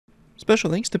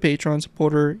Special thanks to Patreon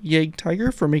supporter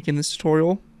Jagdtiger for making this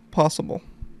tutorial possible.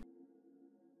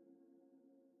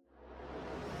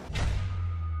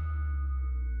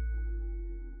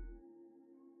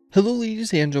 Hello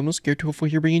ladies and gentlemen, Scared204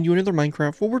 here, bringing you another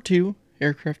Minecraft World War II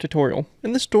aircraft tutorial.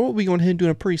 In this tutorial, we'll be going ahead and doing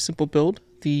a pretty simple build,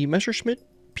 the Messerschmitt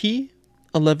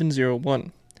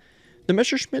P.1101. The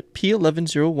Messerschmitt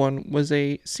P.1101 was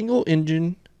a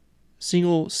single-engine,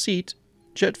 single-seat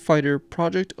jet fighter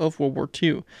project of World War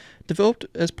II, developed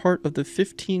as part of the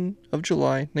 15th of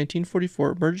July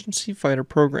 1944 Emergency Fighter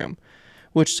Program,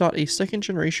 which sought a second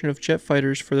generation of jet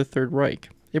fighters for the Third Reich.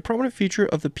 A prominent feature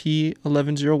of the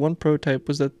P.1101 prototype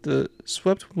was that the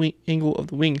swept wing angle of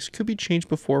the wings could be changed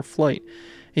before flight,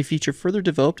 a feature further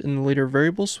developed in the later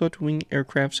variable swept wing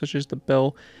aircraft such as the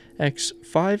Bell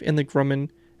X-5 and the Grumman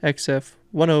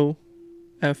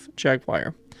XF-10F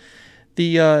Jaguar.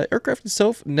 The aircraft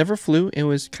itself never flew. It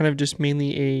was kind of just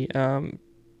mainly a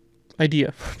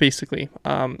idea, basically.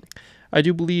 I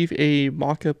do believe a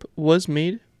mock-up was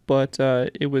made, but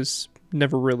it was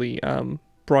never really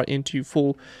brought into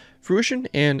full fruition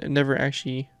and never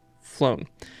actually flown.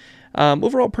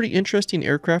 Overall, pretty interesting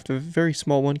aircraft, a very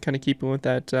small one, kind of keeping with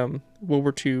that World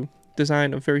War II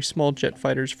design of very small jet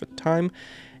fighters for the time,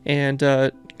 and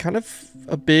kind of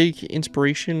a big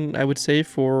inspiration, I would say,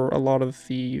 for a lot of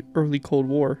the early Cold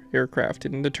War aircraft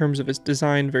in the terms of its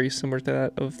design, very similar to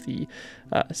that of the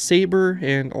Sabre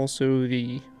and also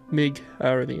the MiG,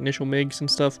 or the initial MiGs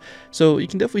and stuff. So you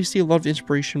can definitely see a lot of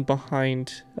inspiration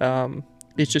behind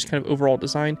its just kind of overall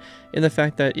design, and the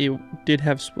fact that it did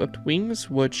have swept wings,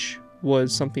 which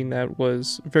was something that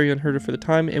was very unheard of for the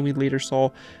time, and we later saw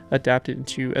adapted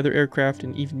into other aircraft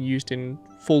and even used in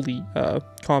fully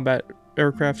combat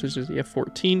aircraft such as the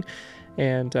F-14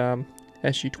 and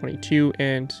SU-22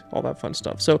 and all that fun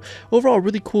stuff. So overall,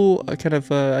 really cool kind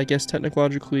of I guess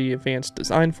technologically advanced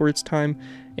design for its time,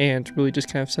 and really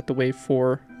just kind of set the way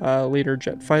for later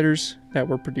jet fighters that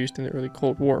were produced in the early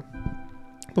Cold War.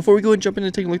 Before we go and jump in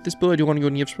and take a look at this build, I do want to go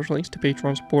and give special thanks to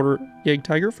Patreon supporter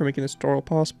Jagdtiger for making this tutorial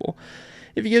possible.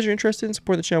 If you guys are interested in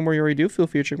supporting the channel more you already do, feel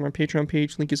free to check my Patreon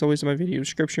page. Link is always in my video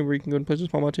description, where you can go and place a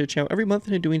small amount to the channel every month,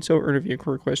 and in doing so, earn a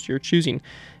vehicle request you're choosing.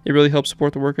 It really helps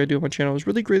support the work I do on my channel. It's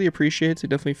really greatly appreciated, so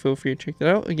definitely feel free to check that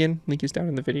out. Again, link is down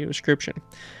in the video description.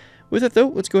 With that though,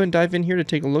 let's go ahead and dive in here to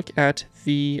take a look at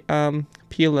the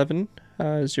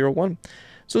P.1101.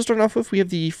 So starting off with, we have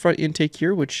the front intake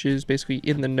here, which is basically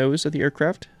in the nose of the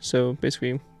aircraft. So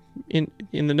basically in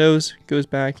the nose, goes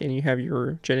back, and you have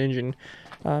your jet engine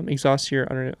exhaust here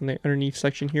on the underneath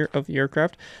section here of the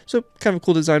aircraft. So kind of a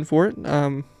cool design for it.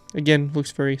 Again,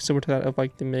 looks very similar to that of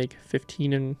like the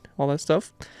MiG-15 and all that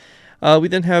stuff. We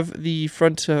then have the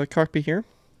front cockpit here.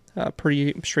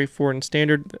 Pretty straightforward and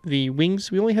standard. The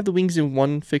wings, we only have the wings in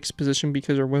one fixed position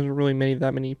because there wasn't really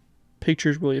that many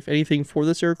pictures, really, if anything, for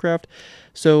this aircraft,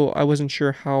 so I wasn't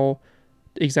sure how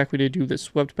exactly to do the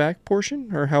swept back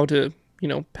portion, or how to, you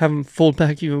know, have them fold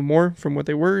back even more from what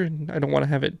they were, and I don't want to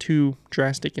have it too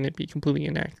drastic and it be completely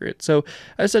inaccurate. So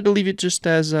I decided to leave it just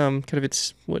as kind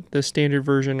of what the standard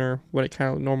version, or what it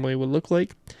kind of normally would look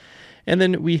like. And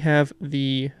then we have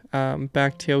the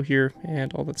back tail here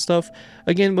and all that stuff.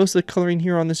 Again, most of the coloring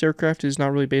here on this aircraft is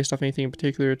not really based off anything in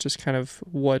particular. It's just kind of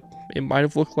what it might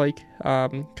have looked like,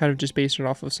 kind of just based it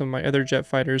off of some of my other jet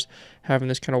fighters having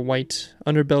this kind of white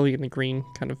underbelly and the green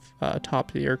kind of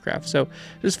top to the aircraft. So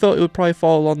just felt it would probably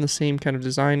fall along the same kind of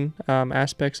design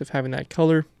aspects of having that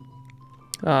color.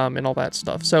 And all that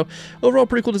stuff. So overall,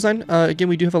 pretty cool design. Again,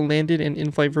 we do have a landed and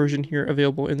in-flight version here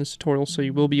available in this tutorial, so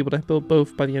you will be able to build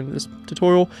both by the end of this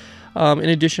tutorial. In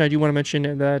addition, I do want to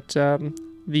mention that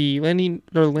the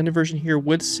landed version here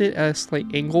would sit at a slight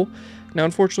angle. Now,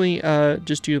 unfortunately,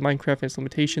 just due to Minecraft and its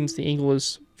limitations, the angle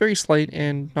is very slight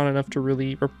and not enough to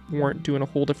really warrant doing a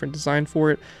whole different design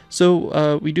for it.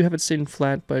 So we do have it sitting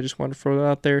flat, but I just wanted to throw that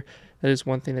out there. That is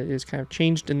one thing that is kind of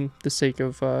changed in the sake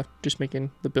of just making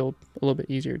the build a little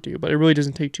bit easier to do. But it really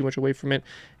doesn't take too much away from it,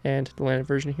 and the landed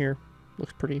version here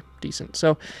looks pretty decent.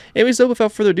 So anyways, though,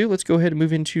 without further ado, let's go ahead and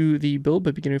move into the build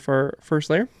by beginning with our first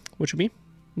layer, which will be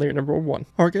layer number 1.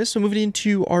 Alright guys, so moving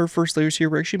into our first layers here,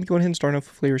 we're actually going to go ahead and start off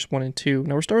with layers 1 and 2.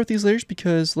 Now we're starting with these layers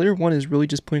because layer 1 is really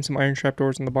just putting some iron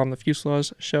trapdoors on the bottom of the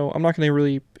fuselage, so I'm not going to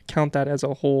really count that as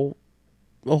a whole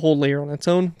layer on its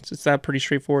own. It's that pretty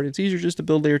straightforward. It's easier just to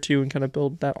build layer 2 and kind of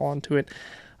build that onto it,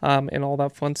 and all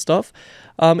that fun stuff.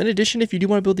 In addition, if you do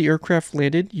want to build the aircraft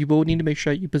landed, you will need to make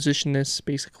sure that you position this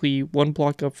basically one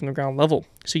block up from the ground level.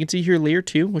 So you can see here layer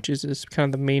 2, which is this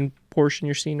kind of the main portion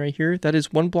you're seeing right here. That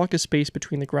is one block of space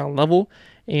between the ground level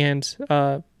and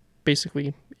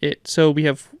basically it. So we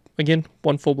have again,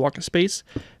 1 full block of space.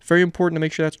 Very important to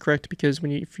make sure that's correct, because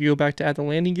if you go back to add the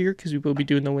landing gear, because we will be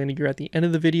doing the landing gear at the end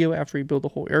of the video after we build the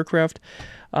whole aircraft,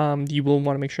 you will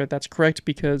want to make sure that that's correct,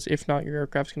 because if not, your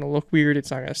aircraft's going to look weird,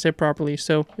 it's not going to sit properly.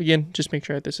 So again, just make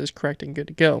sure that this is correct and good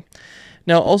to go.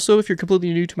 Now also, if you're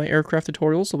completely new to my aircraft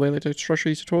tutorials, the way I like to structure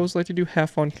these tutorials, I like to do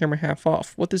half on camera, half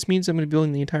off. What this means, I'm going to be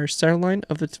building the entire center line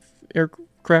of the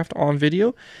aircraft on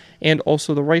video, and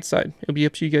also the right side. It'll be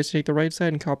up to you guys to take the right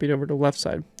side and copy it over to the left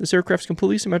side. This aircraft's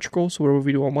completely symmetrical, so whatever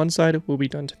we do on one side will be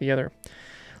done to the other.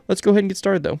 Let's go ahead and get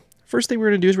started though. First thing we're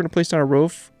going to do is we're going to place down a row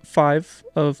of 5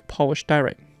 of polished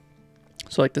diorite.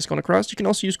 So like this going across. You can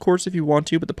also use quartz if you want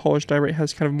to, but the polished diorite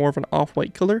has kind of more of an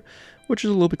off-white color, which is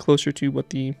a little bit closer to what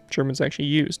the Germans actually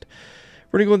used.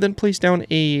 We're going to go and then place down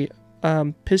a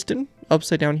piston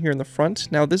upside down here in the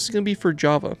front. Now this is going to be for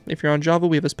Java. If you're on Java,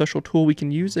 we have a special tool we can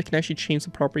use that can actually change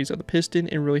the properties of the piston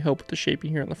and really help with the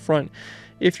shaping here in the front.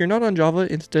 If you're not on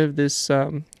Java, instead of this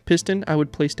piston, I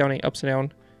would place down a upside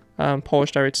down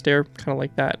polished diorite stair, kind of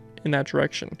like that, in that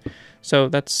direction. So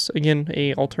that's, again,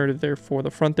 a alternative there for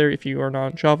the front there if you are not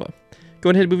on Java.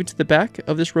 Go ahead and move into the back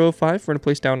of this row of 5. We're going to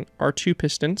place down our 2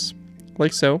 pistons,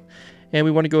 like so. And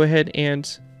we want to go ahead and,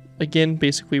 again,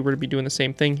 basically we're going to be doing the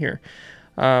same thing here.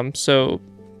 So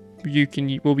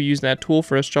we'll be using that tool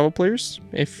for us Java players.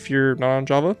 If you're not on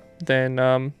Java,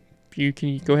 then you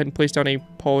can go ahead and place down a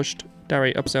polished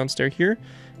diorite upside down stair here,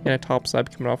 and a top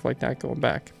slab coming off like that going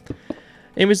back.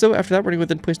 Anyways though, after that we're going to go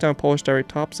ahead and place down a polished diorite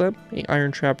top slab, an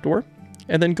iron trap door,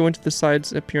 and then go into the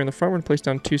sides up here in the front. We're going to place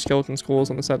down 2 skeleton skulls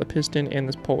on the side of the piston and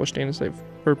this polished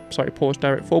polished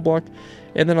diorite full block.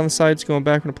 And then on the sides going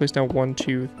back, we're going to place down 1,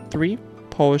 2, 3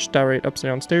 polished diorite upside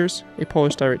down stairs, a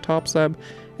polished diorite top slab,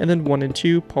 and then 1 and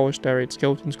 2 polished diorite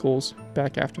skeleton skulls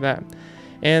back after that.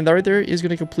 And that right there is going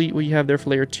to complete what you have there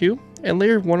for layer 2. And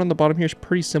layer 1 on the bottom here is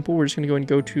pretty simple. We're just going to go and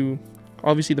go to,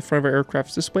 obviously, the front of our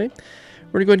aircraft's display.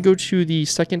 We're going to go and go to the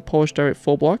second polished diorite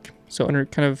full block, so under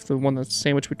kind of the one that's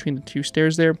sandwiched between the 2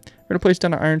 stairs there. We're going to place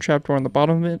down an iron trapdoor on the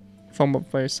bottom of it, followed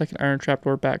up by a second iron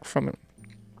trapdoor back from it,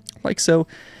 like so.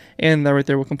 And that right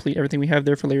there will complete everything we have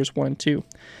there for layers 1 and 2.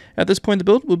 At this point in the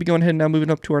build, we'll be going ahead and now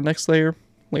moving up to our next layer,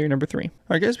 layer number 3.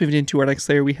 Alright guys, moving into our next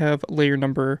layer, we have layer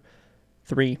number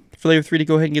 3. For layer 3 to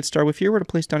go ahead and get started with here, we're going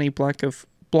to place down a block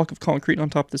of concrete on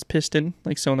top of this piston,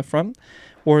 like so in the front,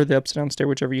 or the upside down stair,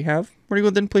 whichever you have. We're going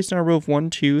to go then place down a row of 1,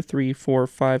 2, 3, 4,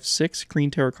 5, 6 green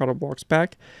terracotta blocks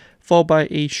back, followed by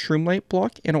a shroomlight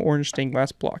block and an orange stained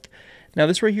glass block. Now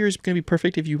this right here is going to be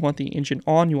perfect if you want the engine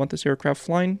on, you want this aircraft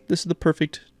flying. This is the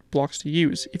perfect blocks to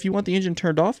use. If you want the engine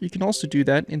turned off, you can also do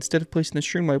that. Instead of placing the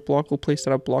shroomlight block, we'll place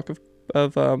down a block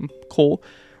of coal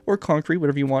or concrete,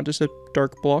 whatever you want, just a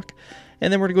dark block.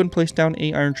 And then we're going to go ahead and place down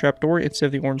a iron trapdoor instead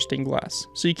of the orange stained glass.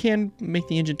 So you can make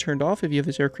the engine turned off if you have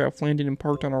this aircraft landed and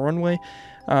parked on a runway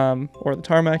or the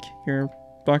tarmac. You're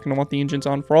not going to want the engines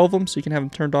on for all of them, so you can have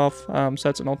them turned off. So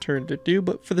that's an alternative to do.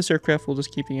 But for this aircraft, we'll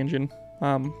just keep the engine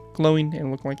glowing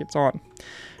and looking like it's on.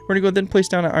 We're going to go ahead and place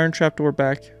down an iron trapdoor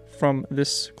back from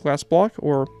this glass block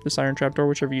or this iron trapdoor,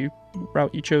 whichever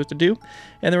route you chose to do.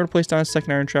 And then we're going to place down a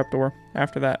second iron trapdoor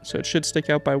after that. So it should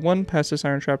stick out by 1 past this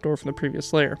iron trapdoor from the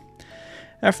previous layer.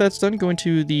 After that's done, going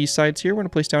to the sides here, we're going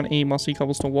to place down a mossy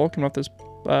cobblestone wall coming off this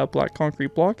black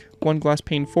concrete block, 1 glass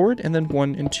pane forward, and then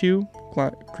 1 and 2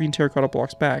 green terracotta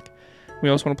blocks back. We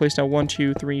also want to place down 1,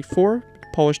 2, 3, 4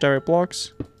 polished diorite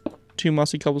blocks, 2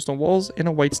 mossy cobblestone walls, and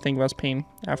a white stained glass pane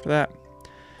after that.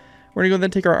 We're going to go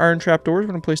then take our iron trapdoors.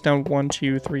 We're going to place down 1,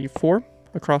 2, 3, 4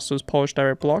 across those polished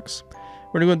diorite blocks.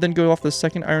 We're going to then go off the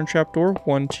second iron trapdoor,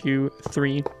 1, 2,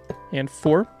 3, and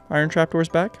 4 iron trapdoors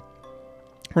back.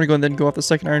 We're going to then go off the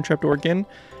second iron trapdoor again,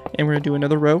 and we're going to do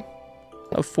another row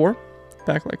of 4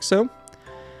 back like so.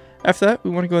 After that, we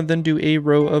want to go and then do a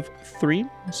row of 3.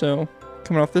 So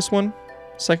coming off this one,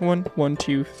 second one, 1,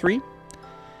 2, 3. We're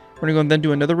going to go and then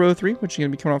do another row of 3, which is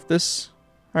going to be coming off this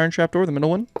iron trapdoor, the middle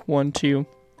one, 1, 2,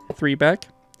 3 back.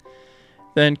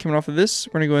 Then coming off of this,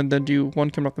 we're going to go and then do 1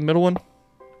 coming off the middle one.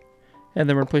 And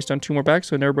then we're going to place down 2 more back,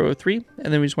 so another row of 3.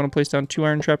 And then we just want to place down 2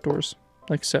 iron trapdoors,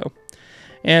 like so.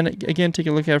 And again, take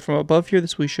a look at it from above here.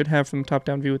 This we should have from the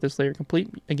top-down view with this layer complete.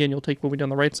 Again, you'll take what we did on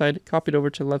the right side, copy it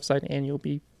over to the left side, and you'll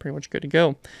be pretty much good to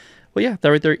go. Well, yeah, that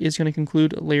right there is going to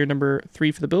conclude layer number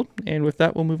 3 for the build. And with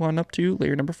that, we'll move on up to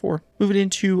layer number 4. Moving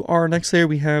into our next layer,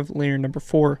 we have layer number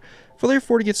 4. For layer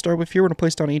 4 to get started with here, we're going to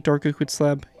place down a dark liquid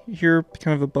slab here,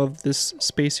 kind of above this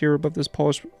space here, above this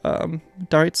polished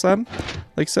diorite slab,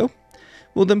 like so.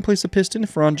 We'll then place a piston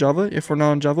if we're on Java. If we're not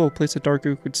on Java, we'll place a dark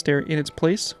liquid stair in its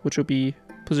place, which will be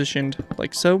positioned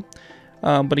like so.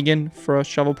 But again, for us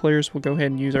Java players, we'll go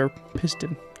ahead and use our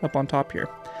piston up on top here.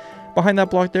 Behind that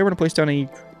block there, we're going to place down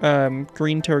a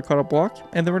green terracotta block,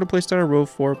 and then we're going to place down a row of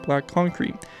 4 black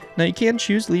concrete. Now you can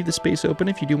choose to leave the space open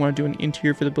if you do want to do an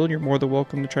interior for the build. You're more than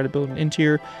welcome to try to build an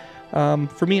interior.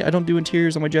 For me, I don't do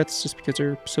interiors on my jets just because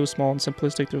they're so small and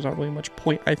simplistic. There's not really much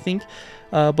point, I think.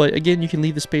 But again, you can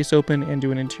leave the space open and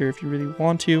do an interior if you really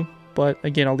want to. But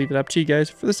again, I'll leave it up to you guys.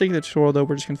 For the sake of the tutorial though,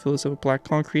 we're just going to fill this up with black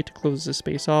concrete to close this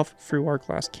space off through our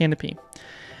glass canopy.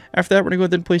 After that, we're going to go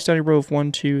ahead and place down a row of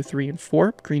 1, 2, 3, and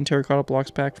 4 green terracotta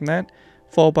blocks back from that,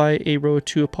 followed by a row of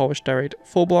 2 of polished diorite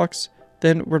full blocks.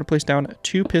 Then we're going to place down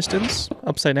 2 pistons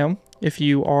upside down. If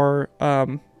you are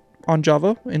on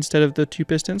Java, instead of the 2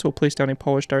 pistons, we'll place down a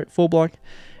polished diorite full block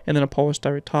and then a polished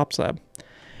diorite top slab.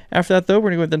 After that though,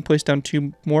 we're going to go ahead and place down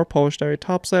 2 more polished diorite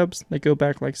top slabs that go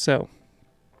back like so.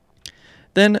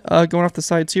 Then going off the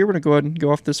sides here, we're going to go ahead and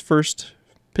go off this first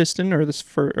piston or this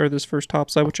first top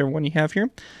slab, whichever one you have here.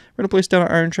 We're going to place down an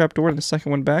iron trapdoor and the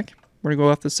second one back. We're going to go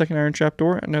off the second iron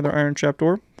trapdoor, another iron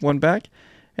trapdoor, one back,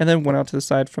 and then one out to the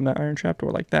side from that iron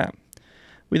trapdoor like that.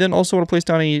 We then also want to place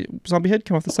down a zombie head,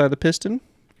 come off the side of the piston,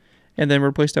 and then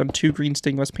we're going to place down 2 green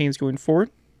stained glass panes going forward,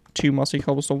 2 mossy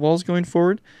cobblestone walls going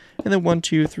forward, and then 1,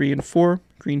 2, 3, and 4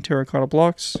 green terracotta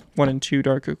blocks, 1 and 2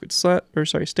 dark oak wood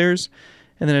stairs,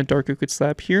 and then a dark oak wood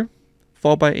slab here,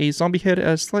 followed by a zombie head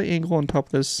at a slight angle on top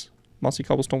of this mossy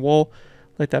cobblestone wall,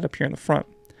 like that up here in the front.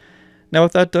 Now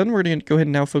with that done, we're going to go ahead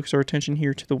and now focus our attention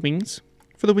here to the wings.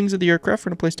 For the wings of the aircraft,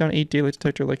 we're going to place down a daylight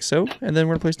detector like so, and then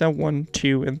we're going to place down 1,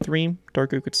 2, and 3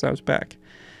 dark oak wood slabs back.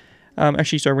 We're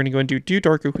going to go and do 2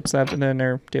 dark oak wood slabs and then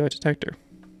our daylight detector.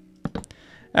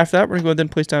 After that, we're going to go ahead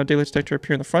and place down a daylight detector up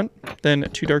here in the front, then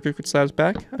 2 dark oak wood slabs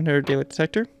back, another daylight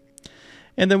detector,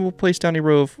 and then we'll place down a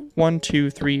row of 1, 2,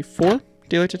 3, 4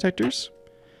 daylight detectors,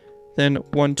 then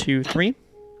 1, 2, 3,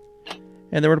 and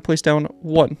then we're going to place down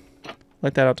 1,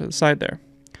 like that out to the side there.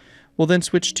 We'll then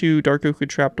switch to dark oak wood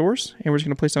trapdoors, and we're just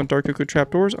going to place down dark oak wood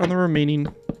trapdoors on the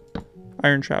remaining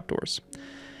iron trapdoors.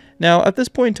 Now, at this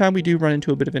point in time, we do run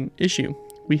into a bit of an issue.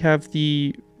 We have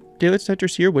the daylight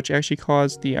detectors here, which actually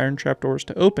cause the iron trapdoors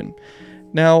to open.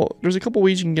 Now, there's a couple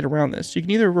ways you can get around this. You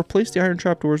can either replace the iron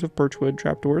trapdoors with birchwood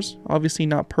trapdoors. Obviously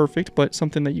not perfect, but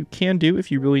something that you can do if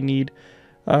you really need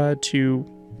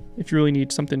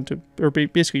something to, or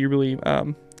basically you really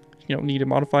need to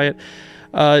modify it.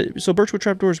 So birchwood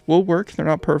trapdoors will work. They're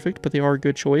not perfect, but they are a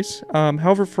good choice.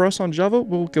 However, for us on Java,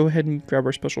 we'll go ahead and grab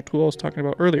our special tool I was talking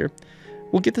about earlier.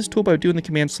 We'll get this tool by doing the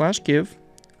command /give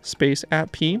space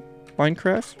 @p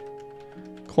Minecraft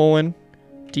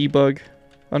 :debug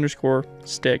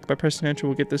 _stick. By pressing enter,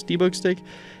 we'll get this debug stick,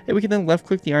 and we can then left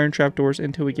click the iron trapdoors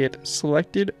until we get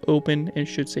selected, open, and it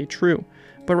should say true.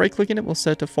 By right clicking it, we'll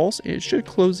set to false, and it should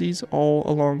close these all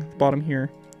along the bottom here,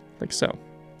 like so.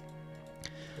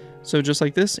 So just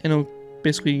like this, and it'll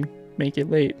basically make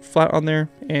it lay flat on there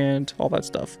and all that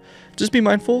stuff. Just be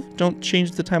mindful, don't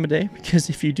change the time of day, because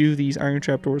if you do, these iron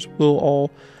trapdoors will all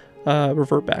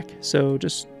revert back.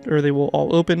 Or they will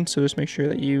all open, so just make sure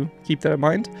that you keep that in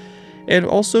mind. And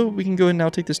also, we can go and now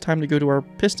take this time to go to our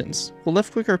pistons. We'll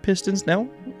left click our pistons now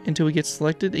until we get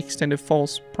selected extended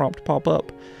false prompt pop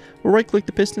up. We'll right click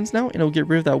the pistons now and it'll get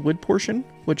rid of that wood portion,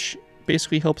 which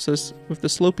basically helps us with the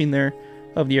sloping there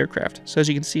of the aircraft. So as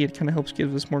you can see, it kind of helps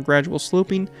give us more gradual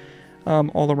sloping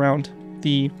all around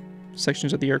the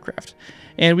sections of the aircraft.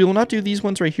 And we will not do these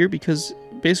ones right here because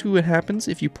basically what happens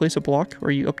if you place a block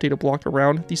or you update a block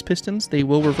around these pistons, they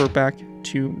will revert back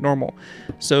to normal.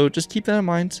 So just keep that in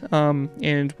mind,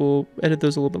 and we'll edit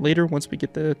those a little bit later once we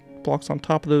get the blocks on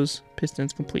top of those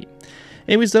pistons complete.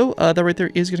 Anyways though, that right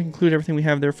there is going to conclude everything we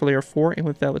have there for layer 4, and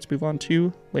with that let's move on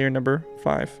to layer number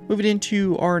 5. Moving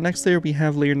into our next layer, we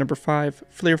have layer number 5.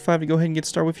 For layer 5, to go ahead and get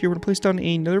started with here, we're going to place down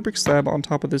another brick slab on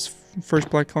top of this first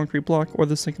black concrete block, or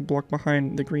the second block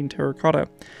behind the green terracotta.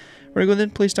 We're going to go ahead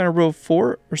and place down a row of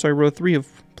 3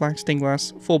 of black stained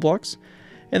glass full blocks,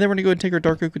 and then we're going to go ahead and take our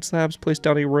dark oak wood slabs, place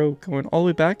down a row going all the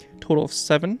way back, total of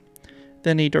 7,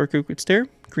 then a dark oak wood stair,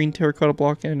 green terracotta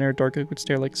block, and another dark oak wood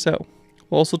stair like so.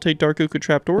 We'll also take dark oak wood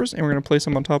trapdoors, and we're going to place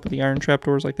them on top of the iron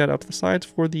trapdoors like that out to the sides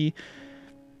for the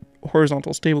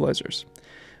horizontal stabilizers.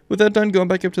 With that done, going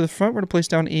back up to the front, we're going to place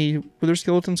down a wither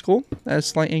skeleton skull at a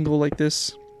slight angle like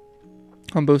this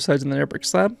on both sides of the nether brick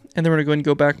slab, and then we're going to go ahead and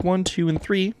go back 1, 2, and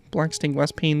 3 black stained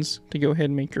glass panes to go ahead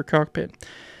and make your cockpit.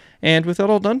 And with that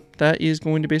all done, that is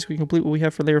going to basically complete what we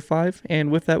have for layer 5,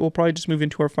 and with that we'll probably just move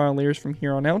into our final layers from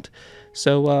here on out.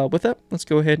 So with that, let's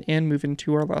go ahead and move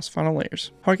into our last final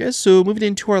layers. Alright guys, so moving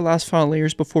into our last final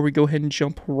layers, before we go ahead and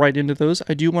jump right into those,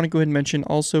 I do want to go ahead and mention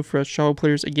also for us Java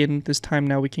players, again, this time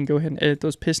now we can go ahead and edit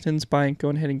those pistons by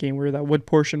going ahead and getting rid of that wood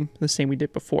portion, the same we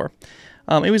did before.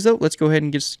 Anyways though, let's go ahead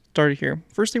and get started here.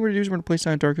 First thing we're going to do is we're going to place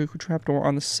down a dark oak trapdoor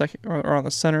on the second or on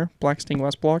the center black stained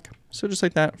glass block. So just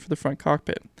like that for the front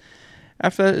cockpit.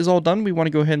 After that is all done, we want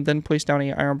to go ahead and then place down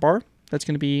an iron bar. That's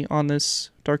going to be on this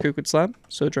dark oak slab,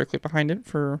 so directly behind it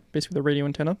for basically the radio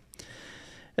antenna.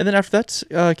 And then after that,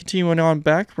 continuing on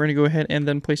back, we're going to go ahead and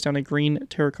then place down a green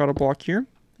terracotta block here,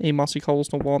 a mossy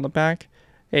cobblestone wall in the back,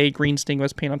 a green stained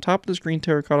glass pane on top of this green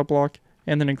terracotta block,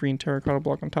 and then a green terracotta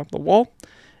block on top of the wall.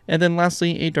 And then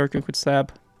lastly, a dark oak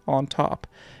slab on top.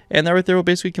 And that right there will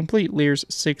basically complete layers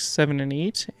 6, 7, and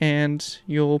 8, and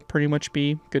you'll pretty much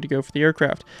be good to go for the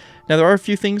aircraft. Now there are a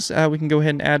few things we can go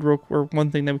ahead and add, or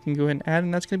one thing that we can go ahead and add,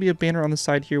 and that's going to be a banner on the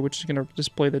side here, which is going to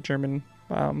display the German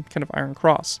kind of iron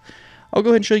cross. I'll go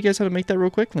ahead and show you guys how to make that real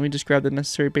quick. Let me just grab the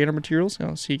necessary banner materials, and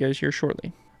I'll see you guys here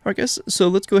shortly. Alright guys, so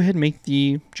let's go ahead and make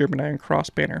the German iron cross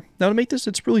banner. Now to make this,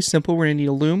 it's really simple. We're going to need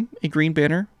a loom, a green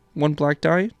banner, 1 black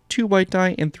die, 2 white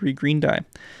die, and 3 green die.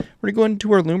 We're going to go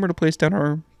into our loom, we're going to place down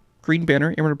our green banner,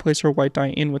 and we're going to place our white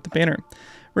die in with the banner.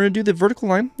 We're going to do the vertical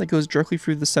line that goes directly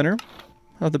through the center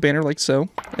of the banner like so,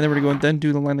 and then we're going to go and then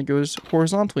do the line that goes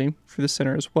horizontally through the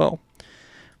center as well.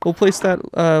 We'll place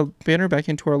that banner back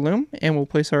into our loom, and we'll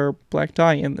place our black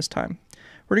die in this time.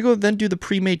 We're going to go then do the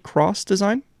pre-made cross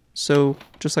design, so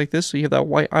just like this, so you have that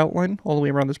white outline all the way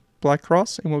around this black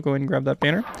cross, and we'll go ahead and grab that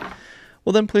banner.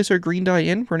 We'll then place our green die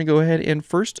in. We're going to go ahead and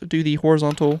first do the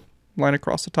horizontal line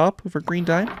across the top with our green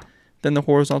die, then the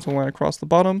horizontal line across the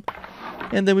bottom,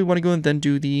 and then we want to go and then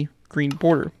do the green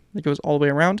border that goes all the way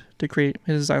around to create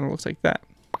a design that looks like that.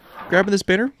 Grabbing this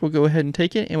banner, we'll go ahead and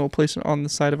take it, and we'll place it on the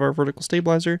side of our vertical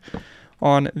stabilizer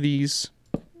on these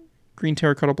green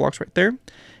terracotta blocks right there.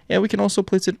 And we can also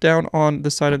place it down on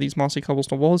the side of these mossy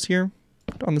cobblestone walls here,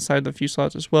 on the side of the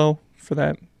fuselage as well for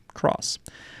that cross.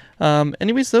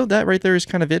 Anyways though, that right there is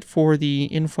kind of it for the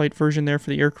in-flight version there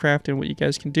for the aircraft and what you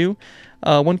guys can do.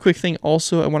 One quick thing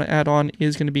also I want to add on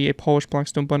is going to be a polished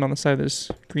blackstone button on the side of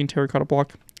this green terracotta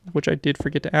block, which I did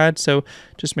forget to add, so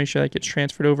just make sure that gets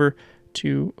transferred over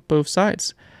to both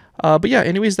sides. But yeah,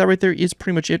 anyways, that right there is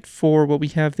pretty much it for what we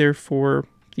have there for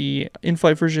the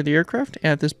in-flight version of the aircraft.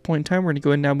 And at this point in time, we're going to go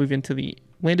ahead and now move into the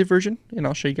landed version, and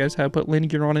I'll show you guys how to put landing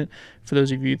gear on it for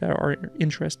those of you that are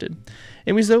interested.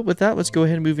 Anyways though, with that, let's go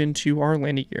ahead and move into our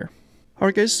landing gear.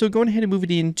 Alright guys, so going ahead and moving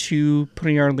into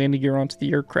putting our landing gear onto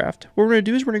the aircraft. What we're going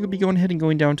to do is we're going to be going ahead and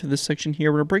going down to this section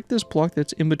here. We're going to break this block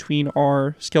that's in between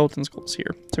our skeleton skulls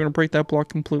here. So we're going to break that block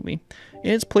completely.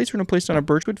 In its place, we're going to place down a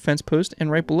birchwood fence post,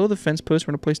 and right below the fence post,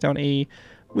 we're going to place down a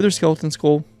wither skeleton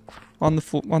skull on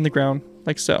the ground,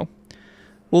 like so.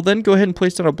 We'll then go ahead and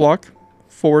place down a block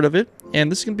forward of it,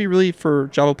 and this is going to be really for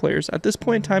Java players. At this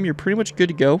point in time, you're pretty much good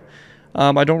to go.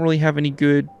 I don't really have any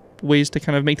good ways to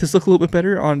kind of make this look a little bit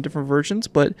better on different versions,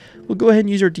 but we'll go ahead and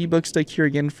use our debug stick here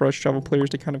again for us Java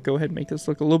players to kind of go ahead and make this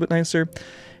look a little bit nicer.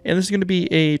 And this is going to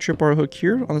be a tripwire hook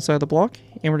here on the side of the block,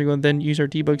 and we're going to go and then use our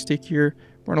debug stick here.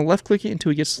 We're going to left click it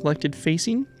until it gets selected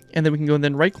facing, and then we can go and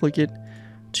then right click it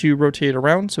to rotate it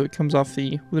around so it comes off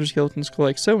the wither skeleton skull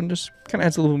like so, and just kind of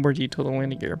adds a little bit more detail to the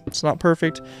landing gear. It's not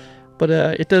perfect, but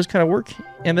it does kind of work.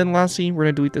 And then lastly, we're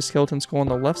going to delete the skeleton skull on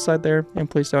the left side there and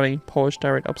place down a polished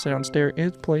direct upside down stair in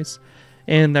its place.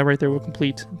 And that right there will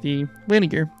complete the landing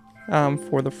gear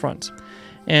for the front.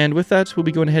 And with that, we'll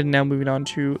be going ahead and now moving on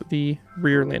to the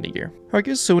rear landing gear. Alright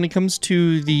guys, so when it comes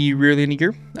to the rear landing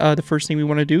gear, the first thing we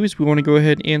want to do is we want to go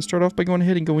ahead and start off by going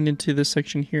ahead and going into this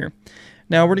section here.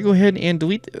 Now we're going to go ahead and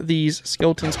delete these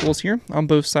skeleton skulls here on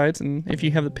both sides, and if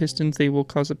you have the pistons, they will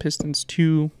cause the pistons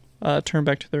to turn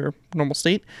back to their normal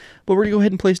state. But we're going to go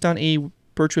ahead and place down a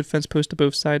birchwood fence post to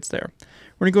both sides there.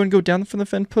 We're going to go and go down from the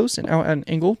fence post and out at an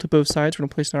angle to both sides. We're going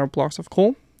to place down our blocks of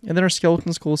coal, and then our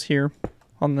skeleton skulls here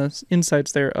on the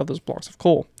insides there of those blocks of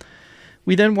coal.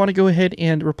 We then want to go ahead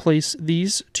and replace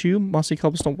these two mossy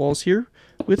cobblestone walls here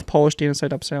with polished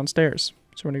andesite upside down stairs.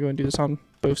 So we're going to go and do this on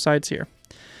both sides here.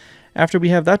 After we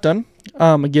have that done,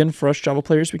 again, for us Java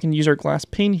players, we can use our glass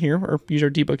pane here, or use our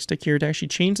debug stick here to actually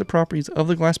change the properties of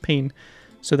the glass pane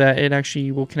so that it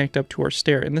actually will connect up to our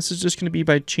stair. And this is just going to be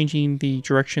by changing the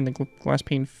direction the glass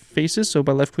pane faces. So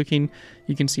by left clicking,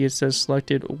 you can see it says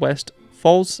selected west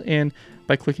falls, and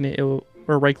by clicking it,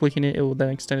 or right clicking it, it will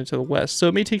then extend it to the west. So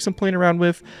it may take some playing around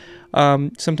with.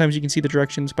 Sometimes you can see the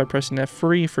directions by pressing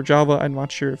F3 for Java. I'm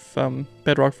not sure if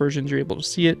Bedrock versions you're able to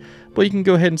see it, but you can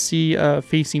go ahead and see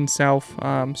facing south,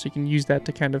 so you can use that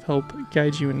to kind of help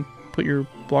guide you and put your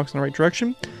blocks in the right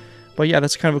direction. But yeah,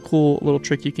 that's kind of a cool little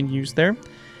trick you can use there.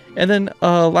 And then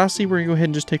lastly, we're going to go ahead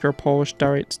and just take our polished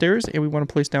diorite stairs, and we want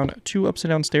to place down two upside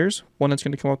down stairs. One that's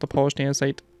going to come off the polished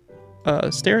andesite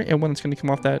stair, and one that's going to come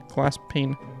off that glass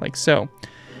pane like so.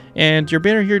 And your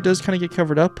banner here does kind of get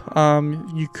covered up.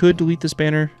 You could delete this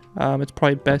banner. It's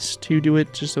probably best to do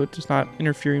it just so it's not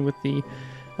interfering with the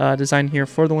design here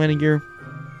for the landing gear.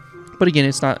 But again,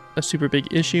 it's not a super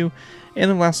big issue. And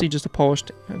then lastly, just a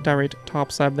polished diorite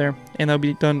top slab there. And that'll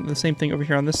be done the same thing over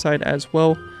here on this side as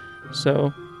well.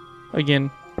 So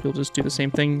again, you'll just do the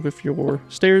same thing with your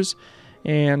stairs.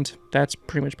 And that's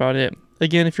pretty much about it.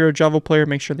 Again, if you're a Java player,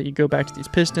 make sure that you go back to these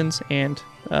pistons and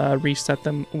reset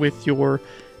them with your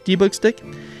debug stick.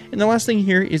 And the last thing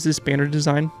here is this banner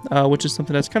design, which is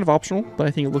something that's kind of optional, but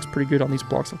I think it looks pretty good on these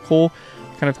blocks of coal.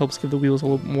 It kind of helps give the wheels a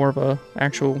little more of a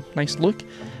actual nice look.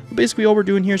 But basically all we're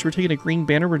doing here is we're taking a green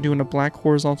banner, we're doing a black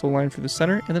horizontal line for the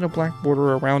center, and then a black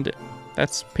border around it.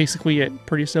 That's basically it,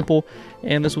 pretty simple.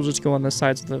 And this will just go on the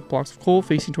sides of the blocks of coal,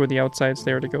 facing toward the outsides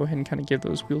there to go ahead and kind of give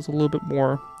those wheels a little bit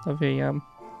more of a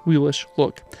wheelish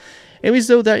look. Anyways,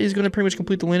 though, that is going to pretty much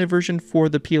complete the landed version for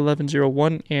the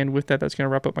P.1101, and with that, that's going to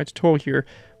wrap up my tutorial here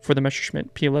for the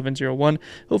Messerschmitt P.1101.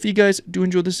 Hopefully you guys do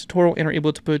enjoy this tutorial and are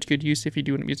able to put it to good use if you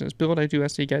do end up using this build. I do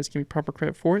ask that you guys give me proper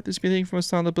credit for it. This will be anything from a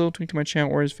style of the build, tweak to my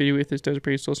channel, or this video if this does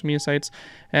appear to social media sites.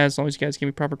 As long as you guys give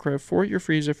me proper credit for it, you're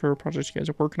free to use it for projects you guys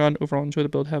are working on. Overall, enjoy the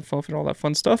build, have fun and all that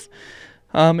fun stuff.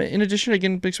 In addition,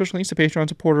 again, big special thanks to Patreon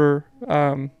supporter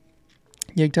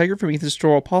Jagdtiger for making this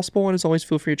tutorial possible, and as always,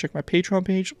 feel free to check my Patreon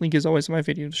page. Link is always in my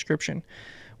video description.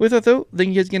 With that, though, thank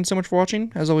you guys again so much for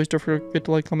watching. As always, don't forget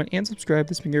to like, comment, and subscribe.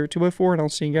 This has been Garrett2x4, and I'll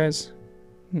see you guys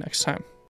next time.